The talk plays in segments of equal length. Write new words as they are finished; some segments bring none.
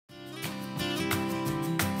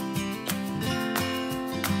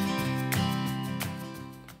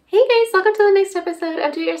Hey guys, welcome to the next episode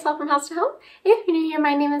of Do It Yourself from House to Home. If you're new here,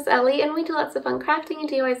 my name is Ellie and we do lots of fun crafting and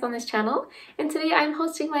DIYs on this channel. And today I'm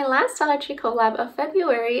hosting my last Dollar Tree collab of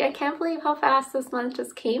February. I can't believe how fast this month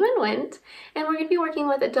just came and went. And we're going to be working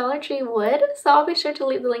with a Dollar Tree wood, so I'll be sure to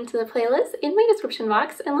leave the link to the playlist in my description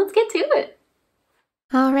box and let's get to it.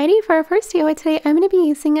 Alrighty, for our first DIY today, I'm going to be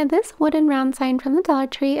using this wooden round sign from the Dollar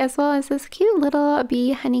Tree as well as this cute little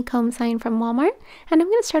bee honeycomb sign from Walmart. And I'm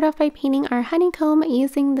going to start off by painting our honeycomb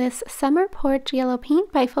using this Summer Porch yellow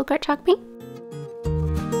paint by Folk Art Chalk Paint.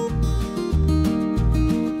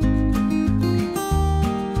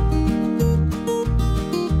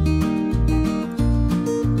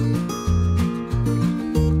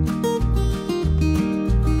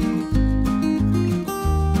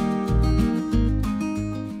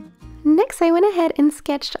 Next, I went ahead and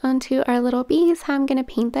sketched onto our little bees how I'm going to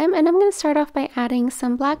paint them, and I'm going to start off by adding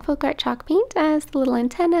some black Folk Art Chalk Paint as the little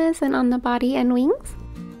antennas and on the body and wings.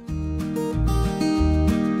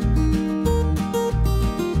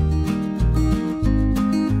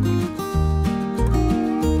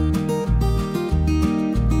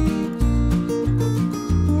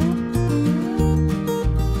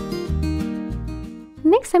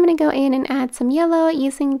 Next, I'm going to go in and add some yellow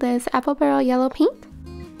using this apple barrel yellow paint.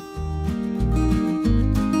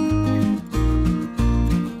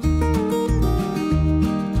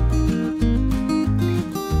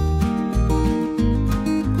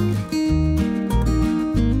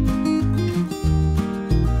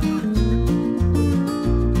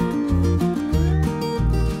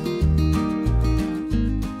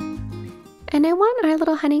 And I want our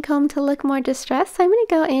little honeycomb to look more distressed, so I'm going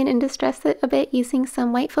to go in and distress it a bit using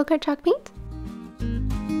some white Folk Art Chalk Paint.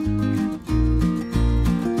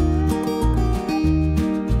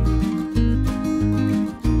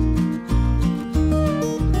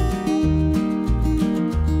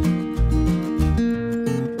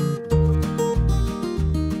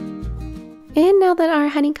 And now that our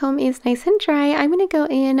honeycomb is nice and dry, I'm going to go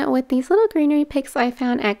in with these little greenery picks I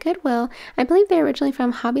found at Goodwill. I believe they're originally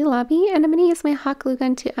from Hobby Lobby, and I'm going to use my hot glue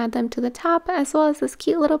gun to add them to the top, as well as this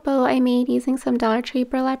cute little bow I made using some Dollar Tree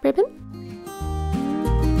burlap ribbon.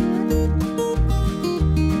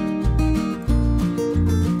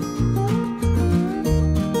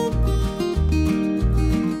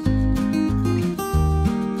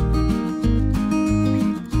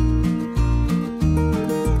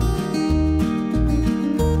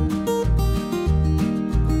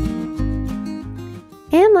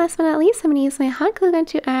 And last but not least, I'm going to use my hot glue gun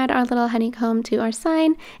to add our little honeycomb to our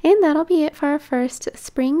sign, and that'll be it for our first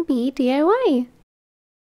spring bee DIY.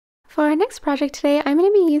 For our next project today, I'm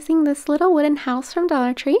going to be using this little wooden house from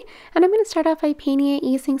Dollar Tree, and I'm going to start off by painting it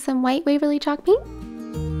using some white Waverly chalk paint.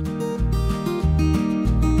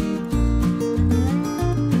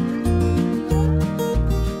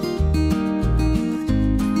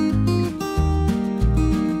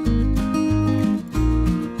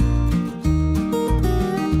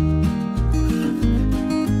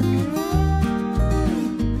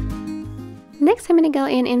 Next, I'm going to go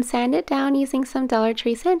in and sand it down using some Dollar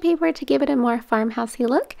Tree sandpaper to give it a more farmhousey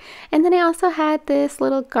look. And then I also had this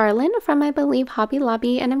little garland from, I believe, Hobby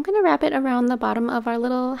Lobby, and I'm going to wrap it around the bottom of our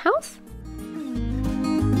little house.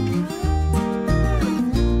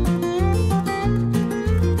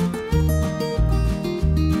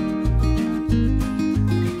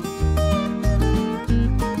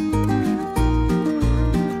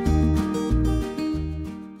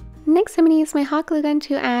 Next, I'm going to use my hot glue gun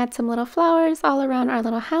to add some little flowers all around our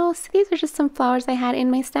little house. These are just some flowers I had in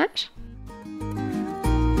my stash.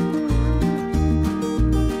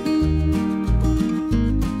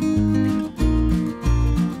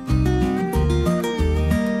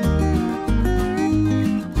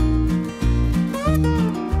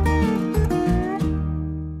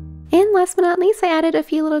 And last but not least, I added a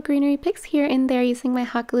few little greenery picks here and there using my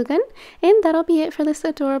hot glue gun. And that'll be it for this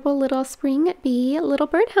adorable little spring bee little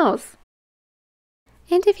birdhouse.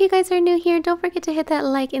 And if you guys are new here, don't forget to hit that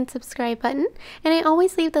like and subscribe button. And I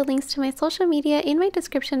always leave the links to my social media in my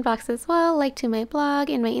description box as well, like to my blog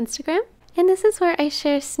and my Instagram. And this is where I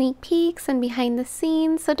share sneak peeks and behind the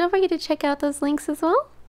scenes, so don't forget to check out those links as well.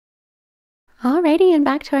 Alrighty, and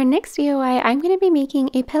back to our next DIY, I'm going to be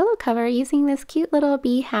making a pillow cover using this cute little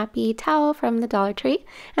Be Happy towel from the Dollar Tree.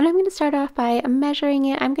 And I'm going to start off by measuring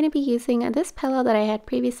it. I'm going to be using this pillow that I had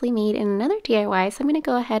previously made in another DIY, so I'm going to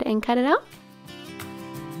go ahead and cut it out.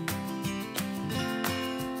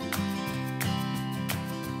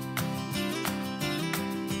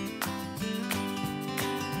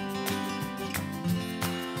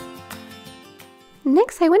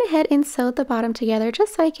 Next, I went ahead and sewed the bottom together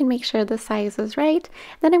just so I can make sure the size is right.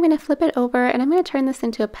 Then I'm going to flip it over and I'm going to turn this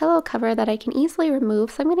into a pillow cover that I can easily remove.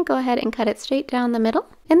 So I'm going to go ahead and cut it straight down the middle.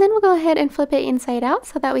 And then we'll go ahead and flip it inside out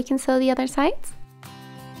so that we can sew the other sides.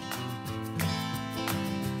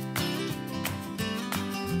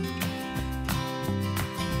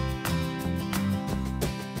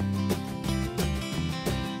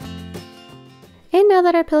 And now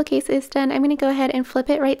that our pillowcase is done, I'm going to go ahead and flip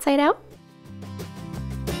it right side out.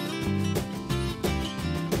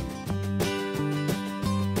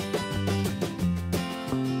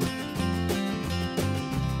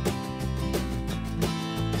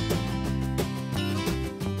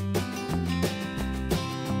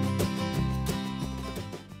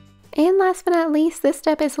 And last but not least, this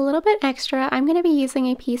step is a little bit extra. I'm going to be using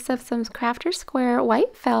a piece of some Crafter Square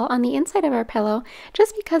white felt on the inside of our pillow,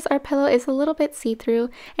 just because our pillow is a little bit see-through,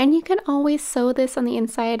 and you can always sew this on the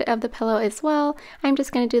inside of the pillow as well. I'm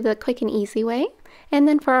just going to do the quick and easy way. And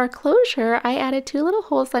then for our closure, I added 2 little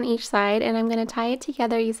holes on each side, and I'm going to tie it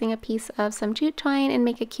together using a piece of some jute twine and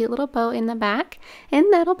make a cute little bow in the back.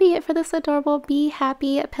 And that'll be it for this adorable Be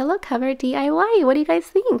Happy pillow cover DIY. What do you guys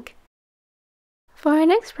think? For our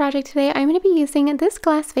next project today, I'm going to be using this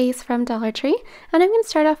glass vase from Dollar Tree, and I'm going to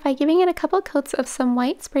start off by giving it a couple coats of some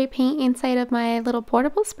white spray paint inside of my little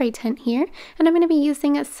portable spray tent here, and I'm going to be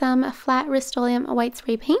using some flat Rust-Oleum white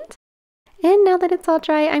spray paint. And now that it's all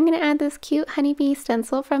dry, I'm going to add this cute honeybee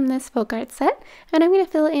stencil from this folk art set, and I'm going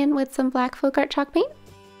to fill it in with some black folk art chalk paint.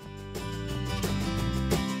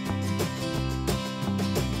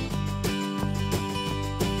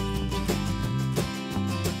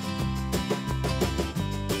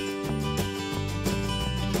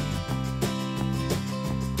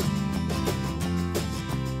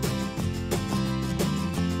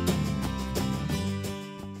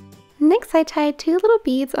 Next, I tied 2 little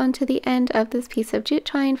beads onto the end of this piece of jute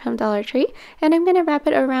twine from Dollar Tree, and I'm going to wrap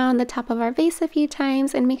it around the top of our vase a few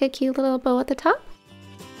times and make a cute little bow at the top.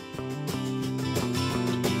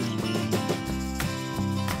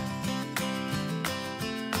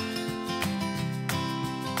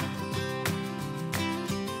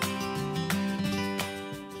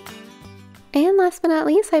 And last but not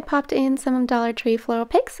least, I popped in some Dollar Tree floral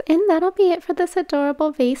picks, and that'll be it for this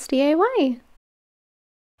adorable vase DIY.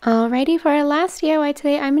 Alrighty, for our last DIY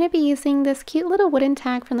today, I'm going to be using this cute little wooden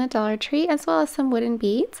tag from the Dollar Tree as well as some wooden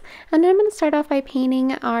beads. And I'm going to start off by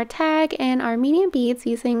painting our tag and our medium beads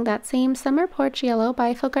using that same Summer Porch Yellow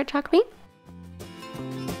by Folk Art Chalk Paint.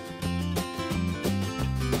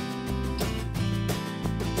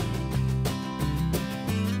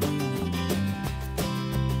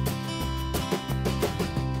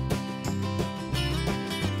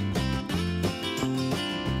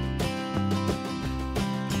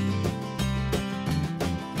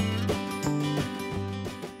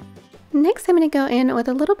 Next, I'm going to go in with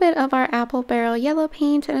a little bit of our apple barrel yellow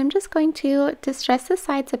paint, and I'm just going to distress the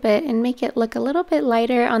sides a bit and make it look a little bit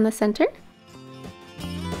lighter on the center.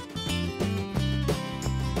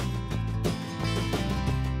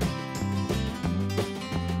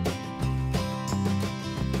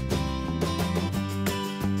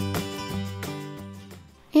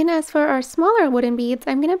 And as for our smaller wooden beads,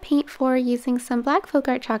 I'm going to paint 4 using some black folk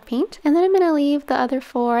art chalk paint, and then I'm going to leave the other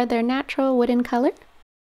 4 their natural wooden color.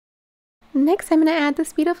 Next, I'm going to add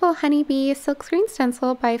this beautiful honeybee silkscreen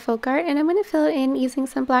stencil by Folk Art, and I'm going to fill it in using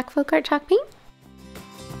some black Folk Art chalk paint.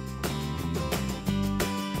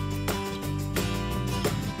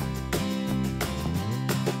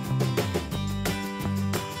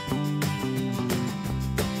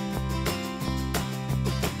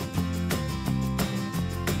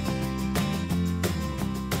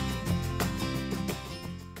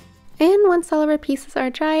 And once all of our pieces are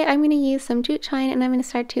dry, I'm going to use some jute twine and I'm going to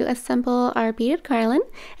start to assemble our beaded garland.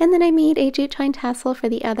 And then I made a jute twine tassel for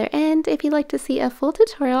the other end. If you'd like to see a full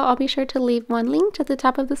tutorial, I'll be sure to leave one link at the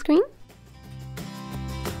top of the screen.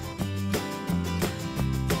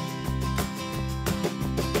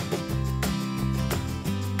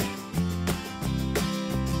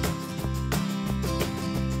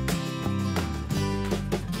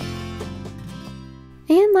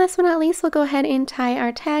 And last but not least, we'll go ahead and tie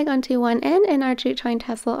our tag onto one end and our jute twine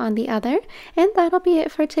tassel on the other. And that'll be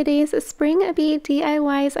it for today's spring bead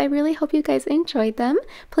DIYs. I really hope you guys enjoyed them.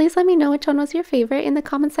 Please let me know which one was your favorite in the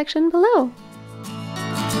comment section below.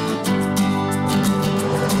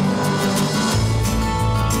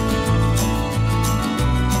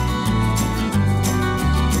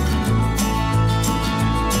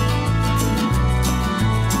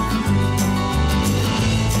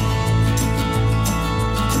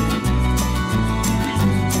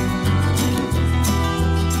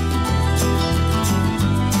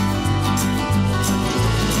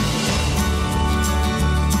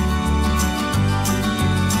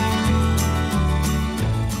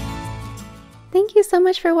 so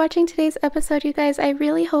much for watching today's episode, you guys. I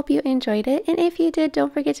really hope you enjoyed it. And if you did,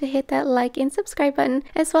 don't forget to hit that like and subscribe button,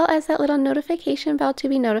 as well as that little notification bell to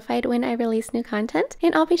be notified when I release new content.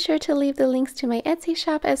 And I'll be sure to leave the links to my Etsy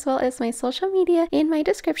shop as well as my social media in my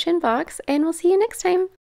description box. And we'll see you next time.